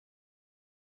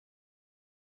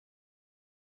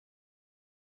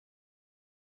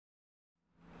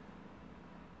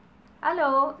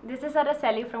Hello, this is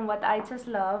Araceli from What I Just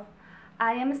Love.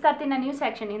 I am starting a new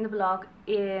section in the blog,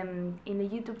 in the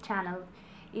YouTube channel.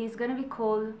 It's gonna be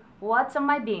called What's on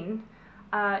My Bin.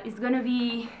 It's gonna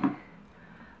be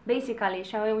basically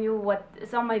showing you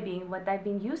what's on my bin, what I've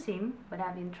been using, what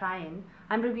I've been trying.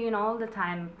 I'm reviewing all the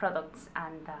time products,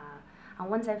 and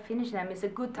once I finish them, it's a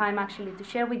good time actually to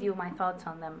share with you my thoughts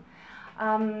on them.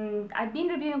 I've been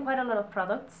reviewing quite a lot of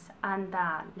products, and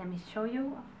let me show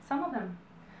you some of them.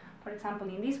 For example,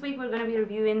 in this week we're going to be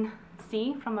reviewing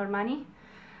C from Armani.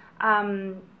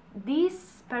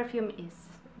 This perfume is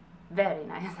very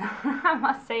nice. I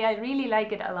must say I really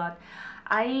like it a lot.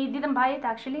 I didn't buy it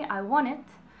actually, I won it.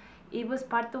 It was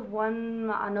part of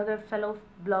another fellow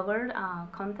blogger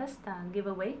contest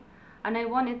giveaway, and I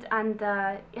won it, and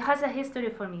it has a history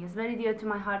for me. It's very dear to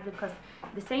my heart because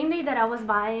the same day that I was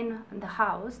buying the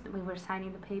house, we were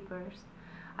signing the papers,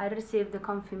 I received the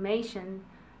confirmation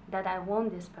that I won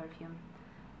this perfume.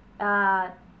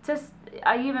 I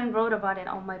even wrote about it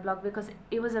on my blog because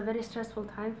it was a very stressful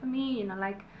time for me, you know,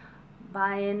 like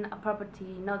buying a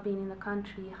property, not being in the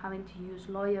country, having to use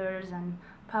lawyers and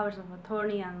powers of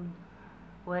attorney and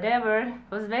whatever.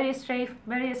 It was very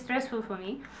stressful for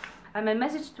me. And my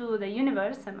message to the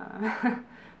universe, I'm a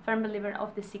firm believer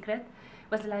of The Secret,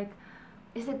 was like,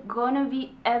 is it gonna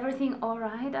be everything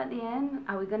alright at the end?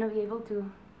 Are we gonna be able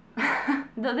to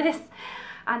do this?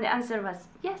 And the answer was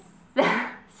yes.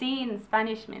 Sí in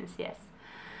Spanish means yes.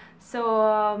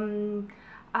 So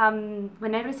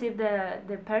when I received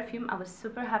the perfume, I was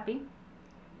super happy.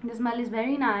 The smell is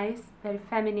very nice, very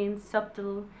feminine,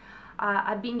 subtle.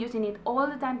 I've been using it all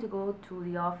the time to go to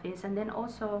the office, and then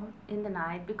also in the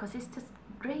night, because it's just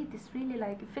great. It's really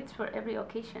like, it fits for every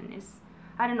occasion.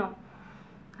 I don't know,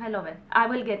 I love it. I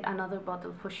will get another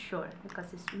bottle for sure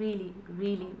because it's really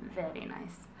very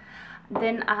nice.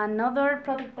 Then another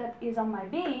product that is on my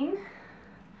bin,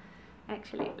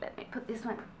 actually let me put this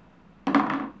one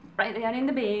right there in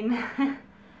the bin,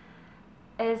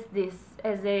 is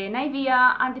a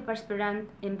Nivea Antiperspirant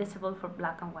Invisible for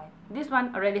Black and White. This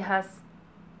one already has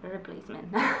a replacement.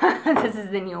 This is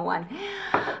the new one.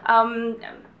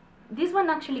 This one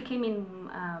actually came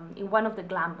in one of the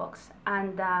glam box,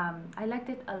 and I liked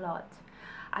it a lot.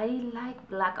 I like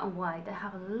black and white. I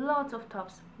have lots of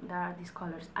tops that are these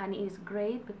colors, and it's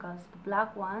great because the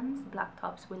black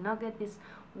tops will not get this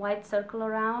white circle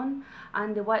around,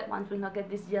 and the white ones will not get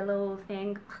this yellow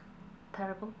thing.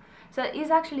 Terrible. So it's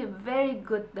actually a very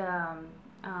good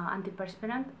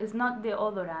antiperspirant. It's not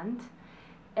deodorant.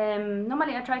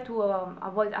 Normally I try to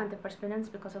avoid antiperspirants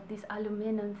because of this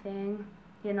aluminum thing,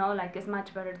 you know, like it's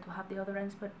much better to have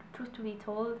deodorants, but truth to be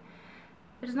told,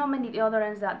 there's not many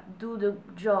deodorants that do the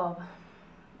job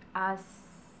as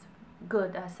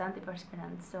good as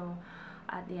antiperspirants. So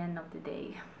at the end of the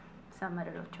day, it's a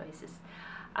matter of choices.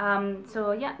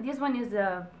 So yeah, this one is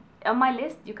on my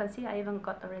list. You can see I even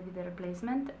got already the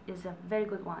replacement. Is a very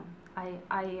good one. I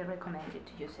recommend you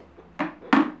to use it.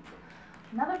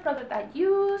 Another product I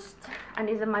used and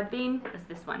is in my bin is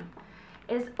this one.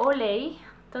 Is Olay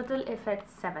Total Effect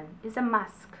 7. It's a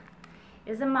mask.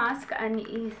 It's a mask, and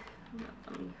it,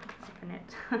 let me open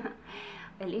it.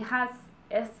 Well, it has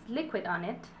liquid on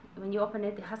it. When you open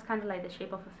it, it has kind of like the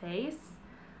shape of a face.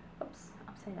 Oops,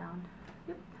 upside down.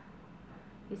 Yep.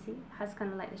 You see, it has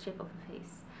kind of like the shape of a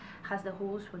face. Has the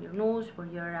holes for your nose, for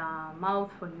your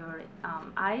mouth, for your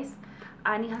eyes,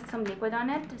 and it has some liquid on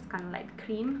it. It's kind of like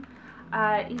cream.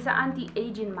 It's an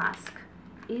anti-aging mask.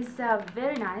 It's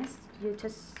very nice. You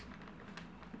just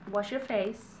wash your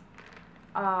face,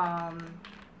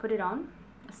 put it on,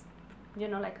 you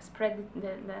know, like spread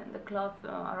the cloth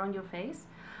around your face,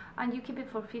 and you keep it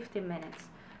for 15 minutes.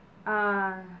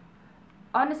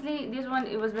 Honestly, this one,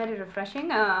 it was very refreshing,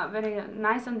 very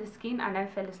nice on the skin, and I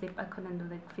fell asleep. I couldn't do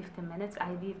like 15 minutes.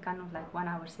 I did kind of like 1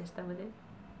 hour siesta with it.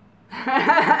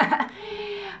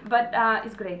 But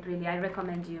it's great, really. I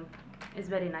recommend you. It's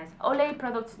very nice. Olay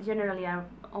products generally are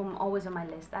always on my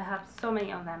list. I have so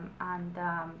many of them, and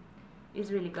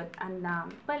it's really good. And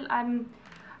well,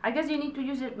 I guess you need to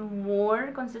use it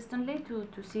more consistently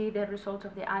to see the results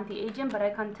of the anti-aging, but I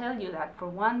can tell you that for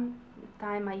one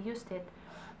time I used it,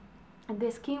 and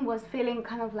the skin was feeling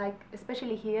kind of like,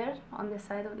 especially here on the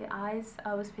side of the eyes,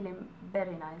 I was feeling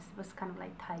very nice. It was kind of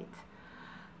like tight.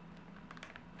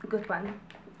 Good one.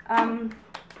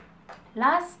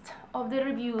 Last of the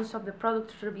reviews, of the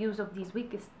product reviews of this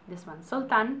week, is this one.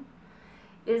 Sultan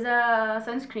is a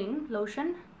sunscreen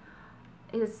lotion.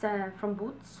 It's from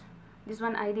Boots. This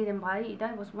one I didn't buy either.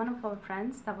 It was one of our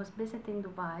friends that was visiting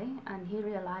Dubai, and he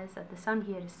realized that the sun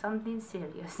here is something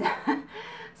serious.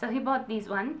 So he bought this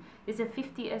one. It's a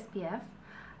 50 SPF.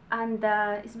 and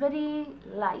it's very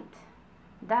light.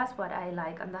 That's what I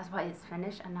like, and that's why it's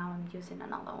finished. And now I'm using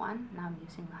another one. Now I'm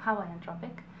using Hawaiian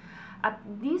Tropic.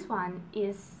 This one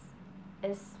is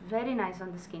very nice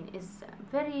on the skin. It's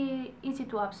very easy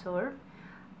to absorb.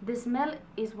 The smell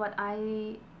is what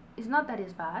it's not that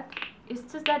it's bad.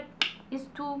 It's just that it's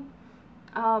too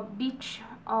beach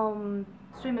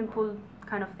swimming pool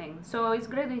kind of thing. So it's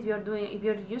great if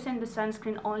you're using the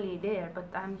sunscreen only there, but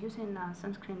I'm using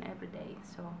sunscreen every day.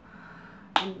 So,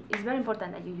 and it's very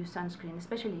important that you use sunscreen,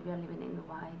 especially if you're living in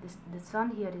Dubai. The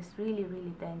sun here is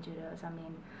really dangerous. I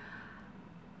mean,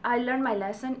 I learned my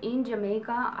lesson in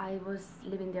Jamaica. I was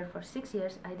living there for 6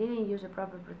 years. I didn't use a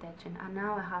proper protection, and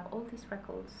now I have all these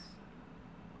freckles.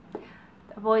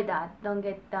 Avoid that. Don't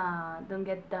get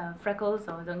freckles,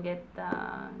 or don't get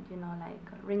you know, like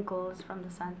wrinkles from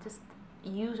the sun. Just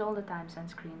use all the time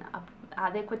sunscreen,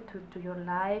 adequate to your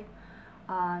life,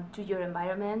 to your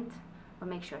environment, but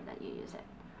make sure that you use it.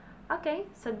 Okay,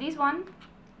 so this one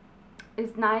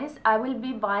is nice. I will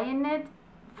be buying it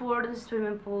for the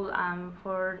swimming pool and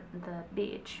for the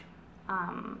beach.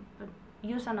 But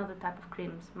use another type of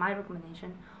creams, my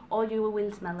recommendation, or you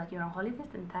will smell like you're on holidays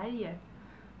the entire year.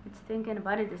 Which, thinking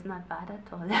about it, is not bad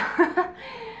at all.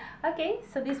 Okay,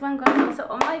 so this one goes also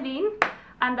on my bin,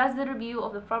 and that's the review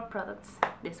of the 4 products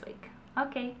this week.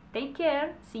 Okay, take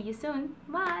care, see you soon,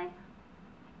 bye.